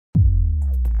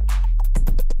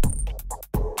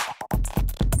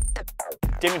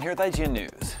Damon here with IGN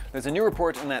News. There's a new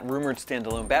report on that rumored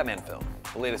standalone Batman film.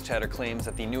 The latest chatter claims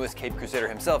that the newest Caped Crusader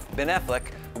himself, Ben Affleck,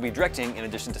 will be directing in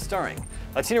addition to starring.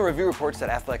 Latino Review reports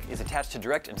that Affleck is attached to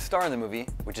direct and star in the movie,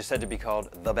 which is said to be called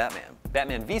The Batman.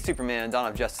 Batman v Superman: Dawn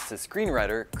of Justice's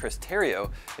screenwriter, Chris Terrio,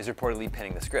 is reportedly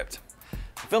penning the script.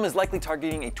 The film is likely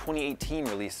targeting a 2018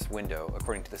 release window,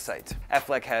 according to the site.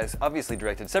 Affleck has obviously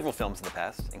directed several films in the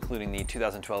past, including the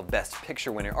 2012 Best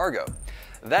Picture winner Argo.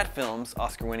 That film's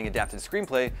Oscar-winning adapted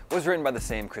screenplay was written by the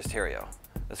same Chris Terrio.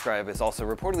 The scribe is also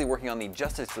reportedly working on the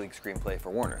Justice League screenplay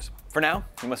for Warner's. For now,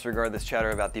 we must regard this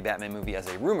chatter about the Batman movie as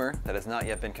a rumor that has not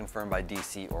yet been confirmed by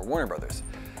DC or Warner Brothers.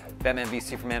 Batman v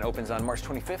Superman opens on March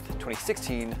 25th,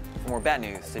 2016. For more Bat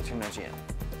News, stay tuned to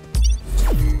IGN.